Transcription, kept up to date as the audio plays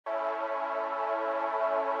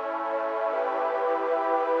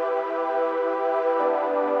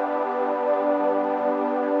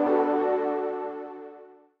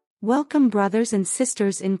Welcome, brothers and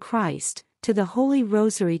sisters in Christ, to the Holy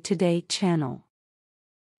Rosary Today channel.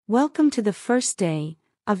 Welcome to the first day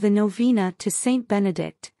of the Novena to Saint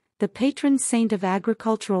Benedict, the patron saint of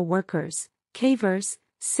agricultural workers, cavers,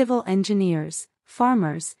 civil engineers,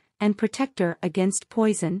 farmers, and protector against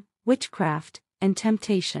poison, witchcraft, and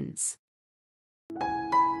temptations.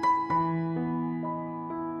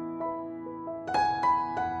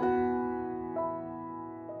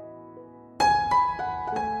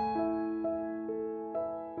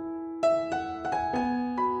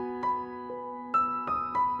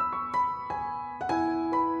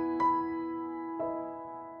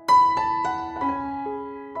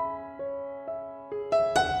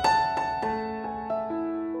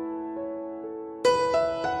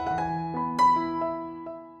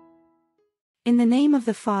 In the name of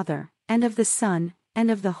the Father, and of the Son, and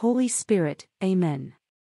of the Holy Spirit, Amen.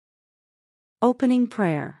 Opening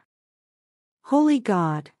Prayer. Holy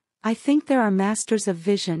God, I think there are masters of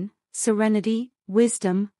vision, serenity,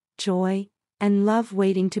 wisdom, joy, and love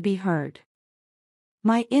waiting to be heard.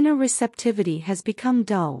 My inner receptivity has become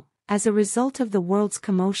dull, as a result of the world's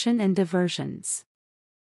commotion and diversions.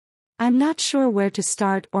 I'm not sure where to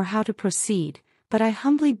start or how to proceed, but I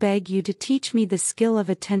humbly beg you to teach me the skill of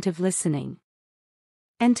attentive listening,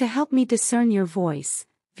 and to help me discern your voice,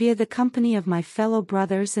 via the company of my fellow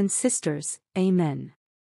brothers and sisters, Amen.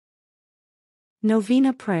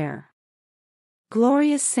 Novena Prayer.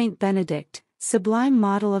 Glorious Saint Benedict, sublime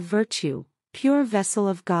model of virtue, pure vessel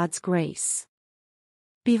of God's grace.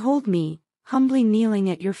 Behold me, humbly kneeling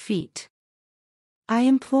at your feet. I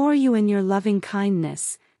implore you in your loving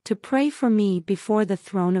kindness, to pray for me before the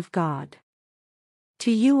throne of God.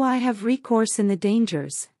 To you I have recourse in the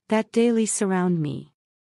dangers that daily surround me.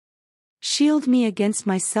 Shield me against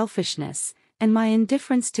my selfishness, and my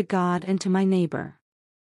indifference to God and to my neighbor.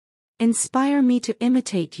 Inspire me to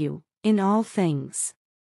imitate you, in all things.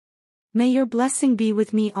 May your blessing be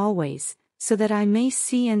with me always, so that I may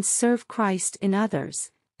see and serve Christ in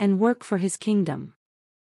others, and work for his kingdom.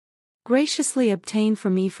 Graciously obtain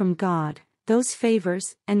for me from God, those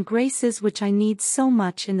favors and graces which I need so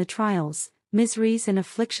much in the trials, miseries and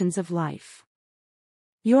afflictions of life.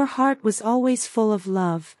 Your heart was always full of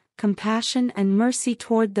love, compassion and mercy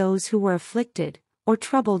toward those who were afflicted, or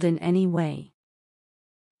troubled in any way.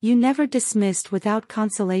 You never dismissed without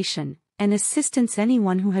consolation, and assistance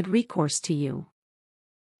anyone who had recourse to you.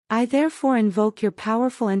 I therefore invoke your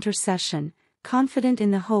powerful intercession, confident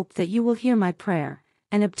in the hope that you will hear my prayer,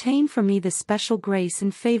 and obtain for me the special grace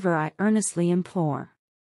and favor I earnestly implore.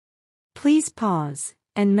 Please pause,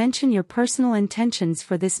 and mention your personal intentions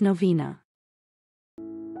for this novena.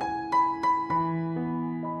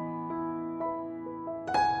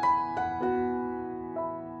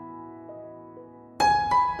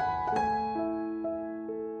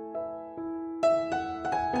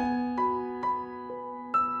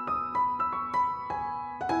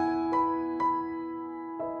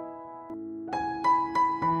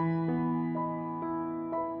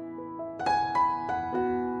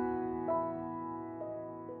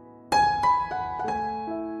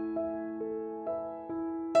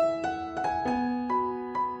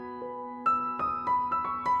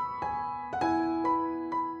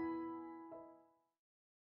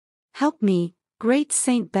 Help me, great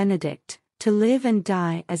Saint Benedict, to live and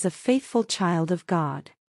die as a faithful child of God,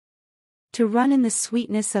 to run in the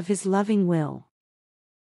sweetness of his loving will,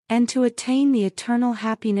 and to attain the eternal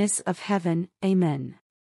happiness of heaven. Amen.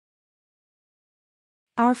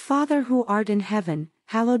 Our Father who art in heaven,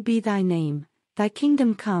 hallowed be thy name, thy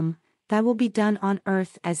kingdom come, thy will be done on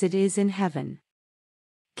earth as it is in heaven.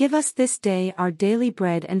 Give us this day our daily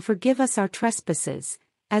bread, and forgive us our trespasses,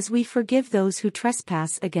 as we forgive those who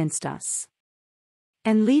trespass against us.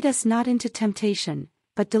 And lead us not into temptation,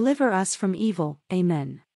 but deliver us from evil.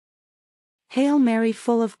 Amen. Hail Mary,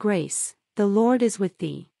 full of grace, the Lord is with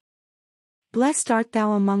thee. Blessed art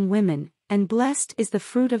thou among women, and blessed is the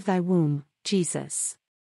fruit of thy womb, Jesus.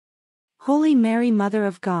 Holy Mary, Mother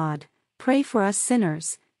of God, pray for us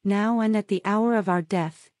sinners, now and at the hour of our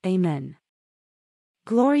death. Amen.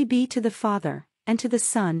 Glory be to the Father, and to the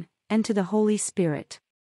Son, and to the Holy Spirit.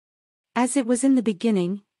 As it was in the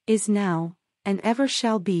beginning, is now, and ever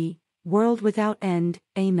shall be, world without end.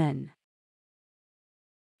 Amen.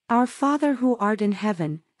 Our Father who art in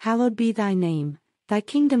heaven, hallowed be thy name, thy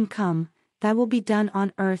kingdom come, thy will be done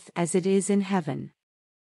on earth as it is in heaven.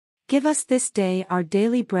 Give us this day our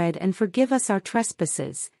daily bread, and forgive us our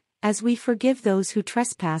trespasses, as we forgive those who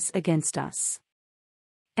trespass against us.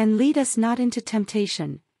 And lead us not into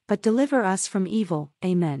temptation, but deliver us from evil.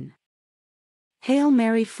 Amen. Hail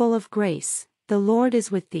Mary, full of grace, the Lord is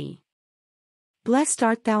with thee. Blessed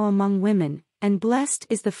art thou among women, and blessed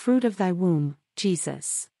is the fruit of thy womb,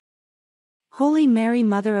 Jesus. Holy Mary,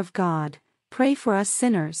 Mother of God, pray for us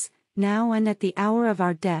sinners, now and at the hour of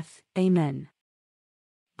our death. Amen.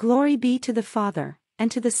 Glory be to the Father,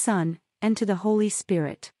 and to the Son, and to the Holy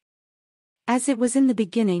Spirit. As it was in the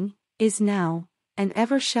beginning, is now, and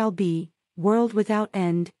ever shall be, world without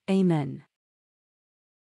end. Amen.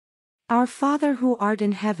 Our Father who art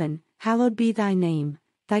in heaven, hallowed be thy name,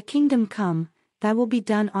 thy kingdom come, thy will be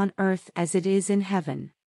done on earth as it is in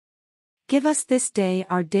heaven. Give us this day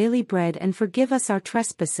our daily bread, and forgive us our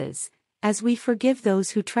trespasses, as we forgive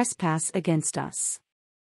those who trespass against us.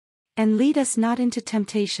 And lead us not into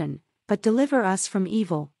temptation, but deliver us from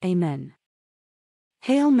evil. Amen.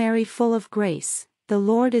 Hail Mary, full of grace, the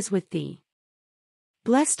Lord is with thee.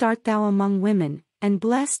 Blessed art thou among women, and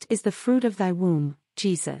blessed is the fruit of thy womb,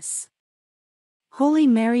 Jesus. Holy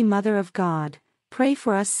Mary, Mother of God, pray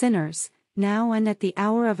for us sinners, now and at the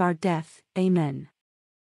hour of our death. Amen.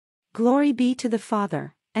 Glory be to the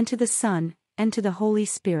Father, and to the Son, and to the Holy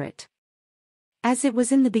Spirit. As it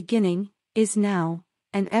was in the beginning, is now,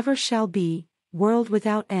 and ever shall be, world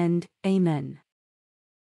without end. Amen.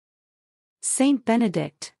 Saint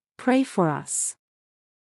Benedict, pray for us.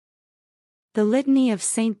 The Litany of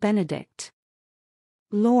Saint Benedict.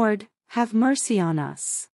 Lord, have mercy on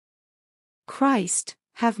us. Christ,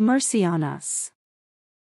 have mercy on us.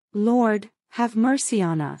 Lord, have mercy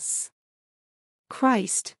on us.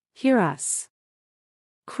 Christ, hear us.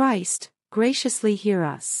 Christ, graciously hear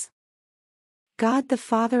us. God the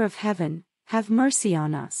Father of heaven, have mercy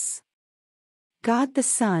on us. God the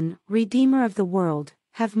Son, Redeemer of the world,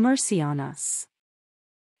 have mercy on us.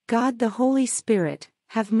 God the Holy Spirit,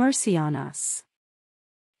 have mercy on us.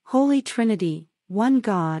 Holy Trinity, one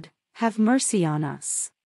God, have mercy on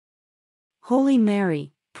us. Holy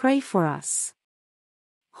Mary, pray for us.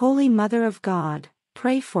 Holy Mother of God,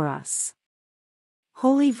 pray for us.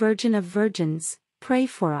 Holy Virgin of Virgins, pray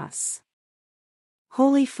for us.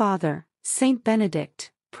 Holy Father, Saint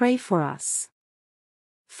Benedict, pray for us.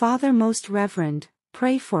 Father most reverend,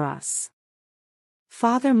 pray for us.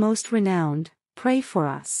 Father most renowned, pray for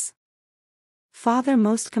us. Father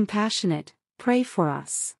most compassionate, pray for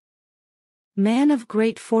us. Man of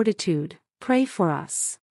great fortitude, pray for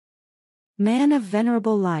us. Man of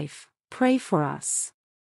venerable life, pray for us.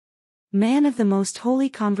 Man of the most holy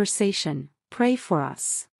conversation, pray for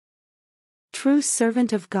us. True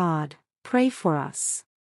servant of God, pray for us.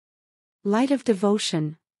 Light of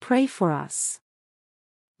devotion, pray for us.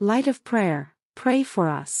 Light of prayer, pray for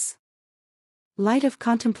us. Light of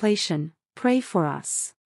contemplation, pray for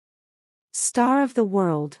us. Star of the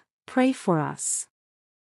world, pray for us.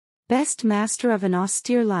 Best master of an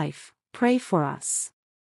austere life, pray for us.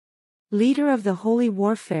 Leader of the holy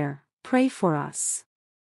warfare, pray for us.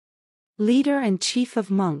 Leader and chief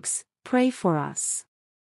of monks, pray for us.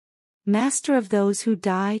 Master of those who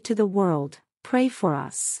die to the world, pray for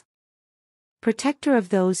us. Protector of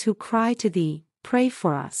those who cry to thee, pray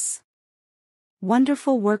for us.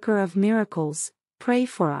 Wonderful worker of miracles, pray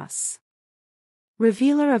for us.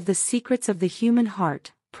 Revealer of the secrets of the human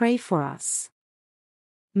heart, pray for us.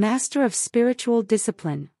 Master of spiritual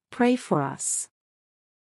discipline, pray for us.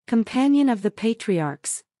 Companion of the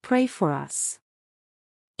patriarchs, pray for us.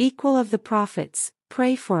 Equal of the prophets,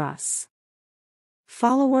 pray for us.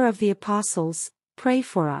 Follower of the apostles, pray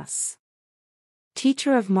for us.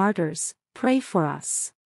 Teacher of martyrs, pray for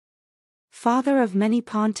us. Father of many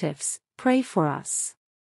pontiffs, pray for us.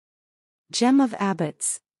 Gem of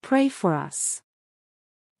abbots, pray for us.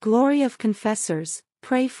 Glory of confessors,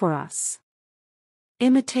 pray for us.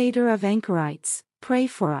 Imitator of anchorites, pray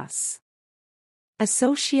for us.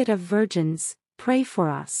 Associate of virgins, pray for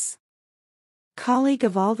us. Colleague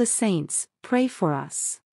of all the saints, pray for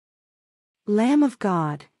us. Lamb of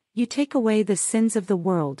God, you take away the sins of the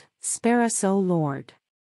world, spare us, O Lord.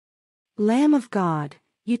 Lamb of God,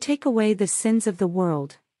 you take away the sins of the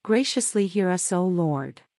world, graciously hear us, O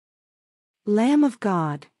Lord. Lamb of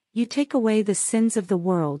God, you take away the sins of the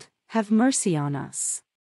world, have mercy on us.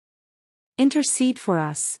 Intercede for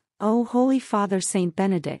us, O Holy Father Saint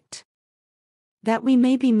Benedict, that we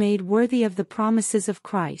may be made worthy of the promises of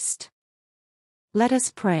Christ. Let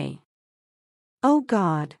us pray. O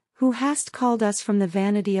God, who hast called us from the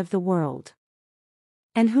vanity of the world,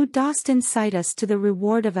 and who dost incite us to the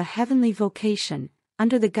reward of a heavenly vocation,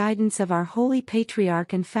 under the guidance of our holy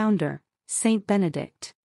patriarch and founder, Saint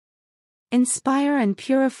Benedict, inspire and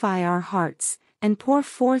purify our hearts, and pour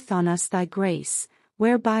forth on us thy grace,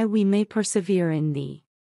 whereby we may persevere in thee.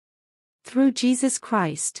 Through Jesus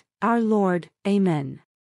Christ, our Lord. Amen.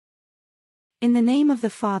 In the name of the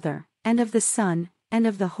Father, and of the Son, and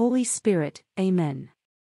of the Holy Spirit. Amen.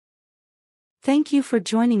 Thank you for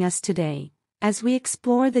joining us today, as we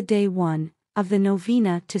explore the day 1 of the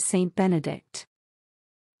Novena to Saint Benedict.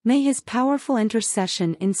 May his powerful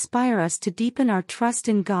intercession inspire us to deepen our trust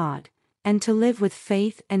in God, and to live with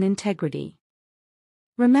faith and integrity.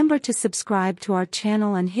 Remember to subscribe to our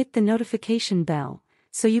channel and hit the notification bell,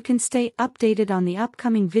 so you can stay updated on the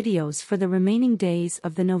upcoming videos for the remaining days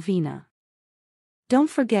of the Novena. Don't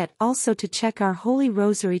forget also to check our Holy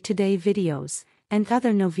Rosary Today videos, and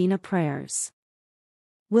other Novena prayers.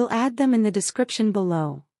 We'll add them in the description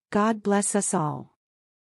below. God bless us all.